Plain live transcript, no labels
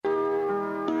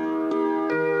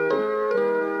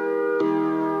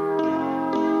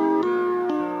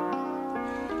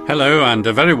Hello and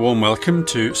a very warm welcome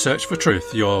to Search for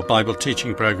Truth, your Bible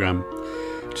teaching programme.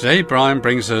 Today Brian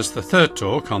brings us the third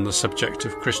talk on the subject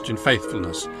of Christian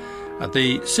faithfulness.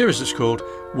 The series is called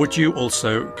Would You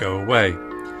Also Go Away?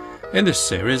 In this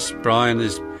series, Brian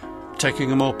is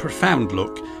taking a more profound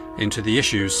look into the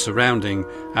issues surrounding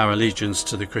our allegiance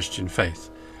to the Christian faith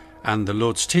and the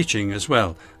Lord's teaching as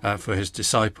well for his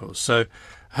disciples. So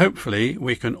hopefully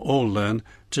we can all learn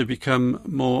to become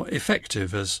more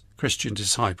effective as Christian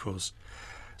disciples.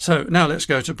 So now let's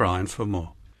go to Brian for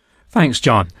more. Thanks,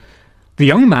 John. The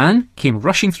young man came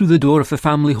rushing through the door of the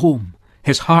family home,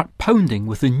 his heart pounding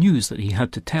with the news that he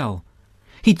had to tell.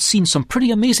 He'd seen some pretty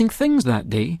amazing things that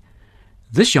day.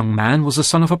 This young man was the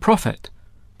son of a prophet,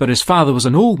 but his father was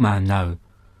an old man now.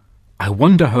 I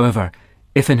wonder, however,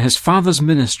 if in his father's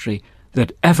ministry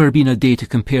there'd ever been a day to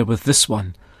compare with this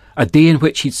one, a day in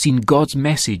which he'd seen God's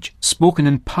message spoken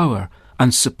in power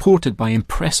and supported by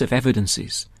impressive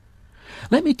evidences.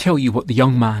 Let me tell you what the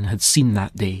young man had seen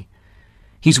that day.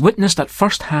 He's witnessed at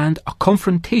first hand a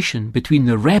confrontation between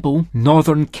the rebel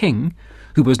northern king,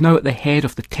 who was now at the head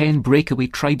of the 10 breakaway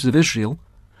tribes of Israel,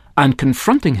 and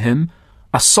confronting him,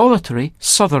 a solitary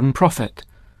southern prophet.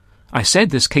 I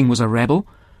said this king was a rebel,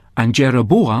 and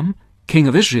Jeroboam, king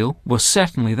of Israel, was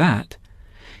certainly that.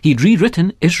 He'd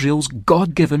rewritten Israel's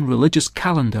God-given religious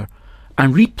calendar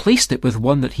and replaced it with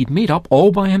one that he'd made up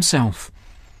all by himself.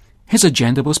 His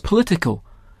agenda was political,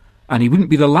 and he wouldn't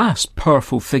be the last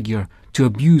powerful figure to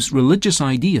abuse religious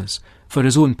ideas for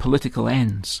his own political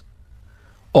ends.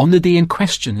 On the day in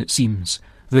question, it seems,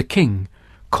 the king,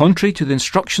 contrary to the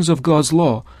instructions of God's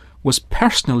law, was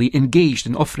personally engaged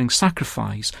in offering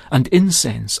sacrifice and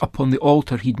incense upon the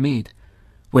altar he'd made,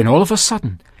 when all of a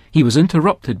sudden he was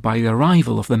interrupted by the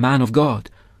arrival of the man of God,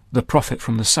 the prophet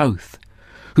from the south,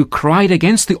 who cried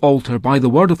against the altar by the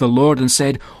word of the Lord and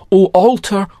said, O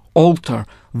altar, altar,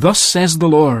 thus says the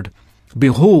Lord,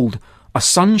 Behold, a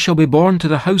son shall be born to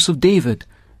the house of David,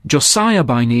 Josiah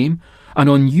by name, and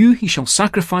on you he shall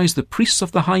sacrifice the priests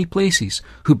of the high places,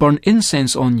 who burn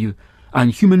incense on you,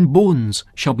 and human bones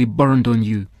shall be burned on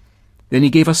you. Then he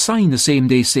gave a sign the same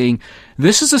day, saying,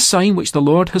 This is a sign which the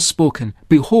Lord has spoken.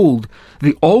 Behold,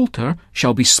 the altar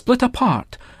shall be split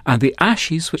apart, and the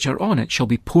ashes which are on it shall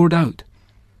be poured out.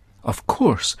 Of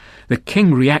course, the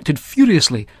king reacted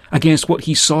furiously against what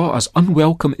he saw as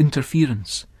unwelcome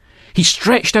interference. He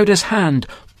stretched out his hand,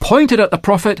 pointed at the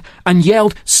prophet, and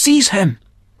yelled, Seize him!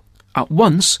 At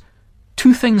once,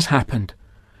 2 things happened.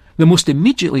 The most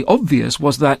immediately obvious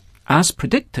was that, as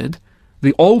predicted,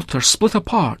 the altar split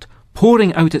apart,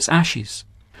 pouring out its ashes.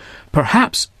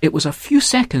 Perhaps it was a few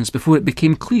seconds before it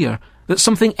became clear that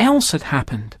something else had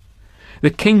happened. The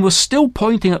king was still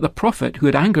pointing at the prophet who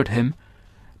had angered him,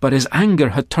 but his anger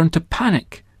had turned to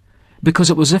panic,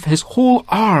 because it was as if his whole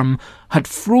arm had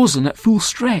frozen at full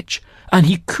stretch, and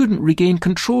he couldn't regain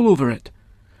control over it.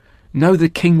 Now the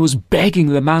king was begging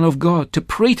the man of God to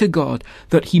pray to God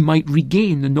that he might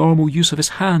regain the normal use of his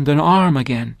hand and arm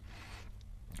again.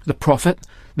 The prophet,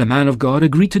 the man of God,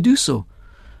 agreed to do so,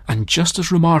 and just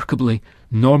as remarkably,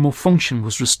 normal function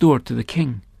was restored to the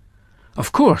king.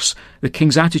 Of course, the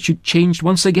king's attitude changed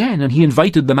once again, and he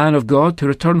invited the man of God to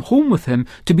return home with him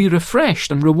to be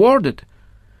refreshed and rewarded.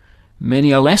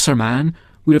 Many a lesser man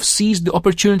would have seized the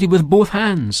opportunity with both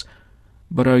hands,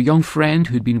 but our young friend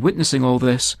who'd been witnessing all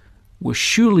this was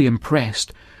surely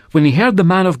impressed when he heard the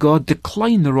man of God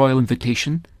decline the royal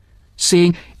invitation,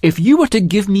 saying, If you were to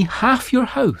give me half your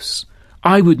house,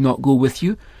 I would not go with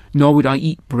you, nor would I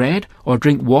eat bread or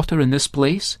drink water in this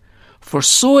place. For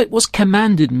so it was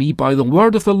commanded me by the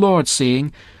word of the Lord,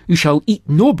 saying, You shall eat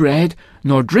no bread,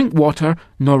 nor drink water,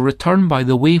 nor return by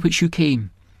the way which you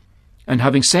came. And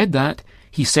having said that,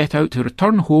 he set out to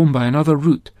return home by another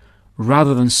route,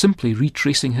 rather than simply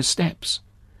retracing his steps.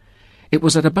 It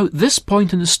was at about this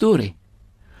point in the story,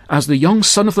 as the young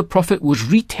son of the prophet was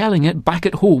retelling it back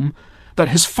at home, that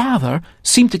his father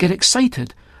seemed to get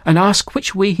excited and ask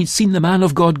which way he'd seen the man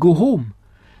of God go home.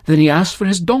 Then he asked for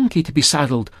his donkey to be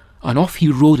saddled, and off he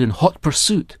rode in hot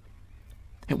pursuit.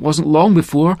 It wasn't long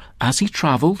before, as he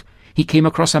travelled, he came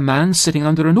across a man sitting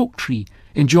under an oak tree,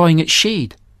 enjoying its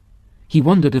shade. He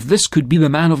wondered if this could be the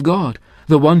man of God,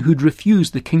 the one who'd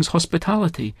refused the king's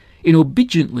hospitality, in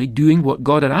obediently doing what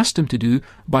God had asked him to do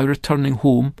by returning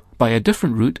home by a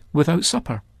different route without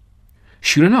supper.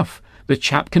 Sure enough, the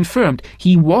chap confirmed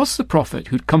he was the prophet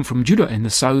who'd come from Judah in the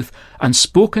south and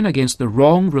spoken against the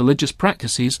wrong religious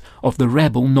practices of the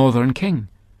rebel northern king.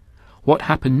 What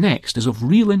happened next is of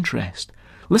real interest.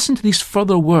 Listen to these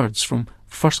further words from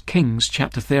 1 Kings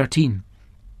chapter 13.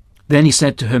 Then he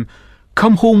said to him,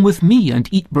 Come home with me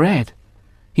and eat bread.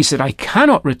 He said, I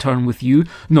cannot return with you,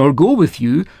 nor go with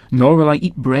you, nor will I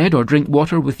eat bread or drink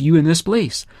water with you in this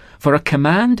place. For a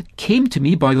command came to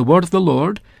me by the word of the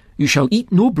Lord, you shall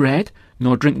eat no bread,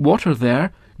 nor drink water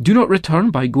there, do not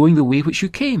return by going the way which you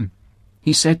came.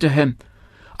 He said to him,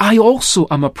 I also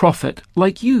am a prophet,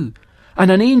 like you,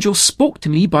 and an angel spoke to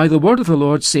me by the word of the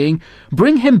Lord, saying,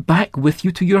 bring him back with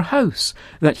you to your house,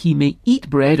 that he may eat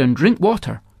bread and drink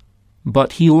water.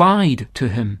 But he lied to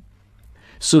him.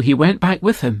 So he went back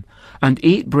with him, and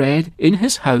ate bread in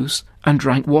his house, and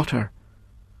drank water.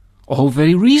 All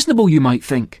very reasonable, you might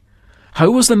think.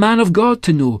 How was the man of God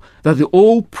to know that the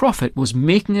old prophet was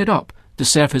making it up to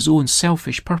serve his own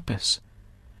selfish purpose?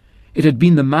 It had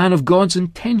been the man of God's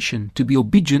intention to be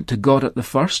obedient to God at the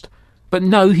first, but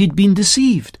now he'd been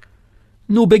deceived.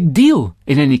 No big deal,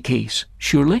 in any case,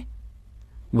 surely?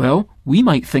 Well, we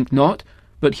might think not,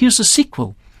 but here's the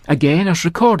sequel, again as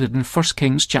recorded in 1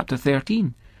 Kings chapter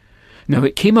 13. Now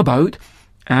it came about,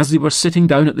 as they were sitting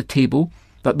down at the table,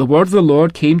 that the word of the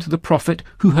Lord came to the prophet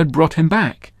who had brought him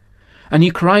back. And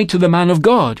he cried to the man of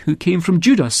God who came from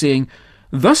Judah, saying,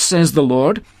 Thus says the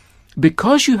Lord,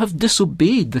 because you have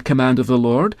disobeyed the command of the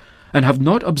Lord, and have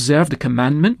not observed the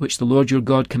commandment which the Lord your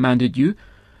God commanded you,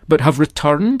 but have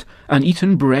returned and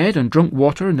eaten bread and drunk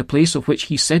water in the place of which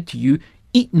he said to you,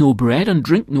 Eat no bread and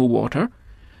drink no water,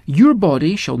 your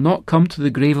body shall not come to the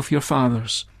grave of your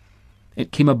fathers.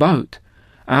 It came about,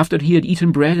 after he had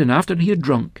eaten bread and after he had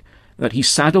drunk, that he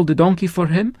saddled the donkey for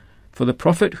him, for the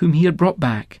prophet whom he had brought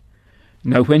back.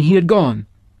 Now when he had gone,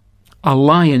 a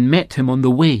lion met him on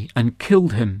the way and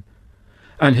killed him,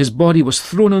 and his body was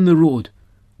thrown on the road,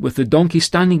 with the donkey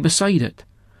standing beside it.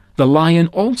 The lion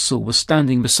also was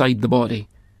standing beside the body.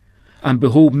 And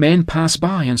behold, men passed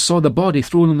by and saw the body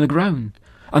thrown on the ground,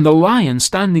 and the lion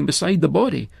standing beside the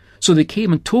body. So they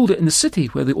came and told it in the city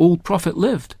where the old prophet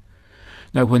lived.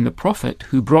 Now when the prophet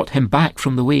who brought him back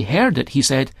from the way heard it, he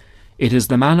said, It is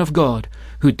the man of God,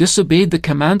 who disobeyed the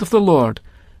command of the Lord.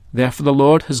 Therefore the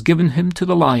Lord has given him to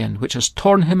the lion, which has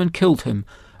torn him and killed him,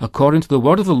 according to the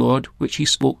word of the Lord which he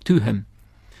spoke to him.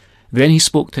 Then he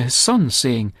spoke to his sons,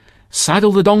 saying,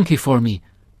 Saddle the donkey for me.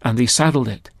 And they saddled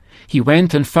it. He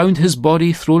went and found his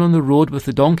body thrown on the road with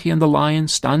the donkey and the lion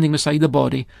standing beside the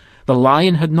body. The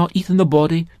lion had not eaten the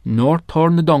body, nor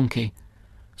torn the donkey.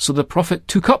 So the prophet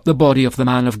took up the body of the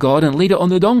man of God and laid it on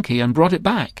the donkey and brought it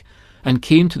back, and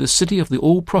came to the city of the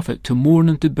old prophet to mourn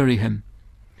and to bury him.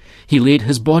 He laid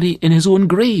his body in his own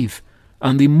grave,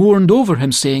 and they mourned over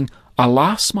him, saying,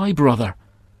 Alas, my brother!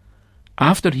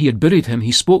 After he had buried him,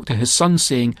 he spoke to his son,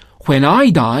 saying, When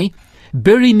I die,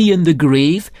 bury me in the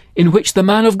grave in which the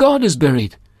man of God is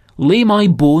buried. Lay my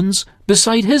bones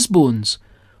beside his bones.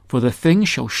 For the thing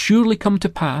shall surely come to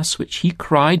pass which he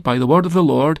cried by the word of the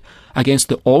Lord against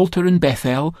the altar in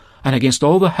Bethel, and against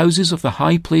all the houses of the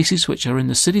high places which are in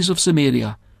the cities of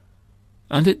Samaria.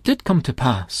 And it did come to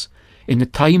pass, in the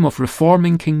time of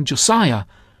reforming King Josiah,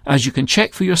 as you can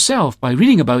check for yourself by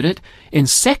reading about it in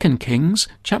 2 Kings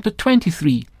chapter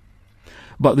 23.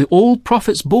 But the old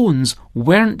prophet's bones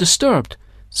weren't disturbed,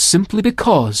 simply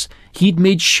because he'd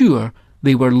made sure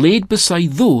they were laid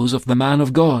beside those of the man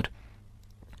of God.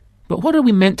 But what are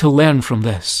we meant to learn from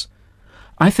this?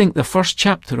 I think the first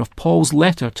chapter of Paul's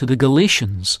letter to the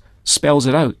Galatians spells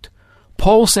it out.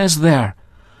 Paul says there,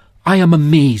 I am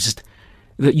amazed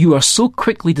that you are so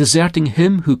quickly deserting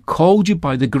him who called you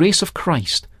by the grace of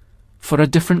Christ for a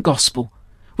different gospel,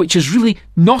 which is really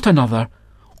not another,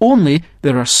 only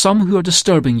there are some who are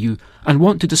disturbing you and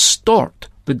want to distort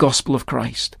the gospel of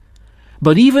Christ.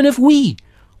 But even if we,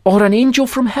 or an angel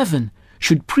from heaven,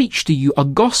 should preach to you a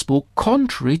gospel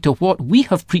contrary to what we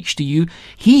have preached to you,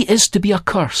 he is to be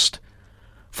accursed.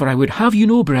 For I would have you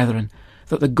know, brethren,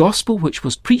 that the gospel which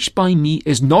was preached by me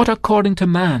is not according to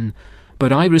man,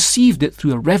 but I received it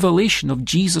through a revelation of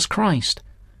Jesus Christ.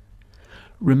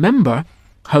 Remember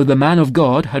how the man of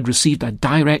God had received a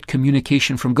direct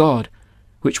communication from God,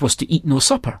 which was to eat no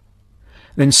supper.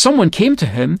 Then someone came to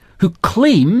him who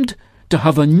claimed to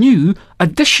have a new,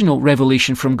 additional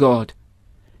revelation from God.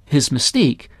 His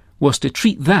mistake was to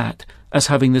treat that as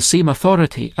having the same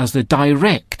authority as the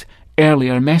direct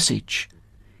earlier message,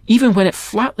 even when it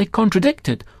flatly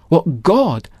contradicted what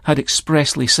God had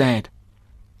expressly said.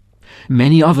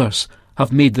 Many others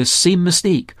have made this same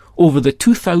mistake over the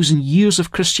 2,000 years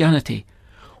of Christianity.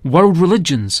 World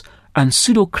religions and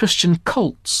pseudo-Christian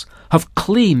cults have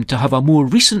claimed to have a more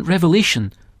recent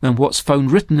revelation than what's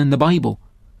found written in the Bible.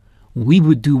 We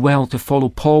would do well to follow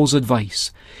Paul's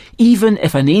advice. Even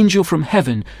if an angel from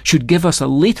heaven should give us a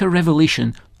later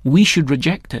revelation, we should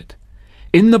reject it.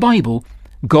 In the Bible,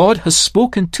 God has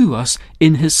spoken to us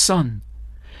in his Son.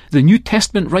 The New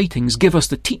Testament writings give us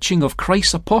the teaching of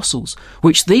Christ's apostles,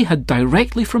 which they had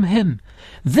directly from him.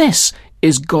 This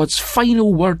is God's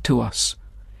final word to us.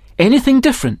 Anything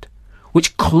different,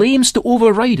 which claims to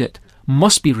override it,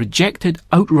 must be rejected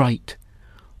outright.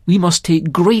 We must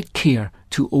take great care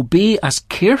to obey as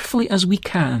carefully as we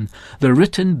can the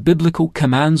written biblical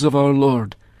commands of our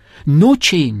Lord. No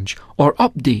change or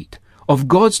update of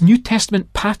God's New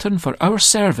Testament pattern for our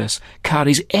service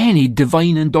carries any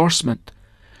divine endorsement.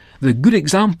 The good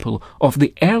example of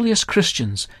the earliest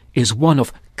Christians is one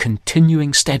of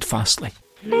continuing steadfastly.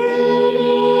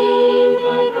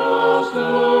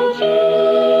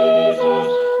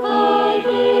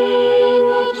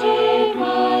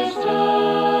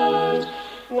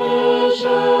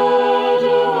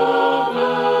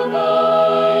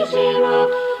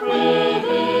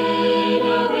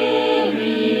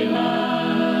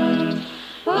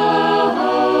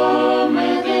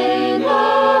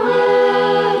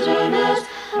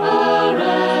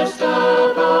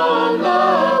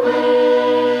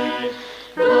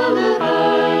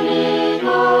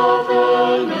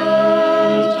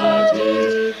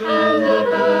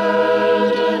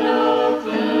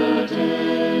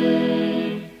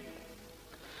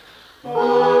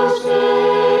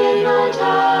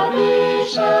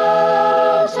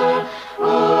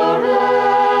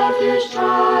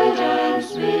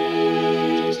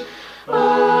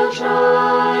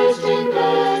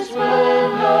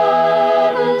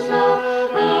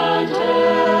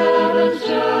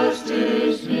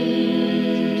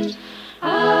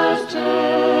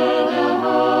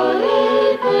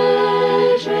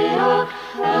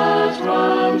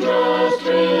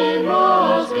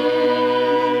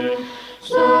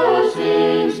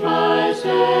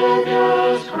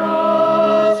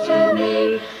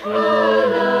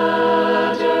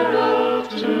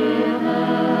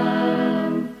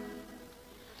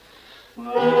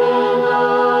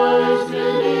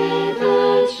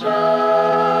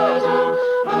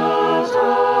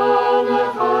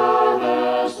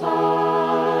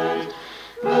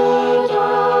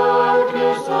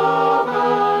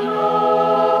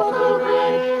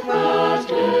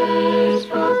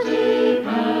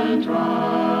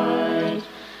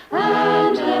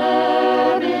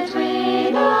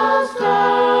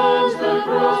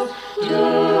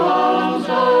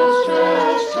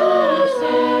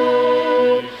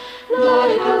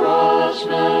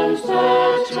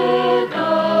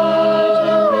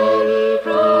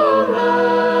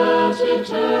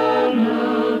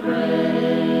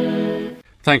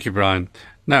 Thank you, Brian.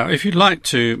 Now, if you'd like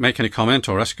to make any comment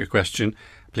or ask a question,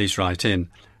 please write in.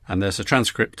 And there's a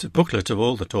transcript booklet of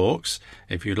all the talks.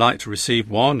 If you'd like to receive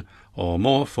one or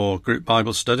more for group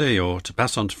Bible study or to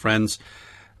pass on to friends,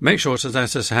 make sure to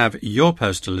let us have your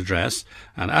postal address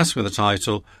and ask with the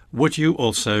title, "Would you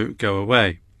also go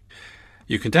away?"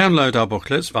 You can download our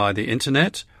booklets via the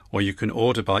internet, or you can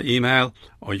order by email,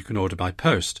 or you can order by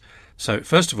post. So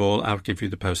first of all, I'll give you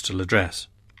the postal address.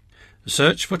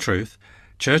 Search for Truth,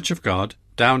 Church of God,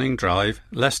 Downing Drive,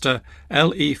 Leicester,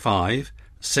 LE5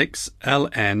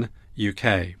 6LN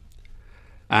UK.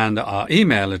 And our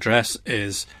email address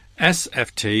is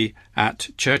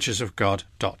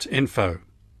sft@churchesofgod.info.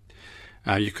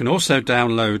 You can also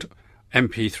download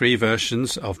MP3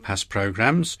 versions of past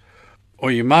programmes, or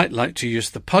you might like to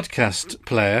use the podcast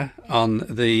player on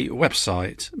the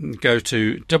website. Go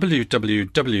to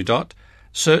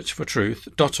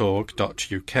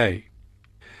www.searchfortruth.org.uk.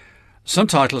 Some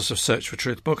titles of Search for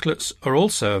Truth booklets are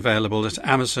also available at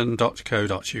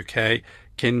amazon.co.uk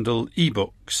Kindle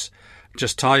ebooks.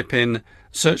 Just type in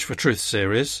Search for Truth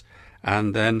series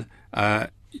and then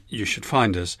you should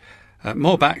find us.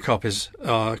 More back copies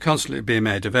are constantly being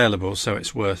made available, so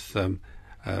it's worth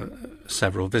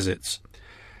several visits.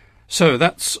 So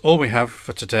that's all we have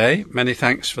for today. Many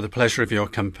thanks for the pleasure of your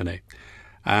company.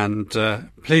 And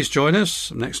please join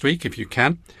us next week if you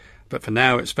can. But for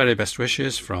now, it's very best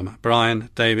wishes from Brian,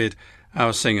 David,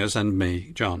 our singers, and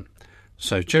me, John.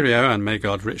 So cheerio, and may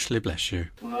God richly bless you.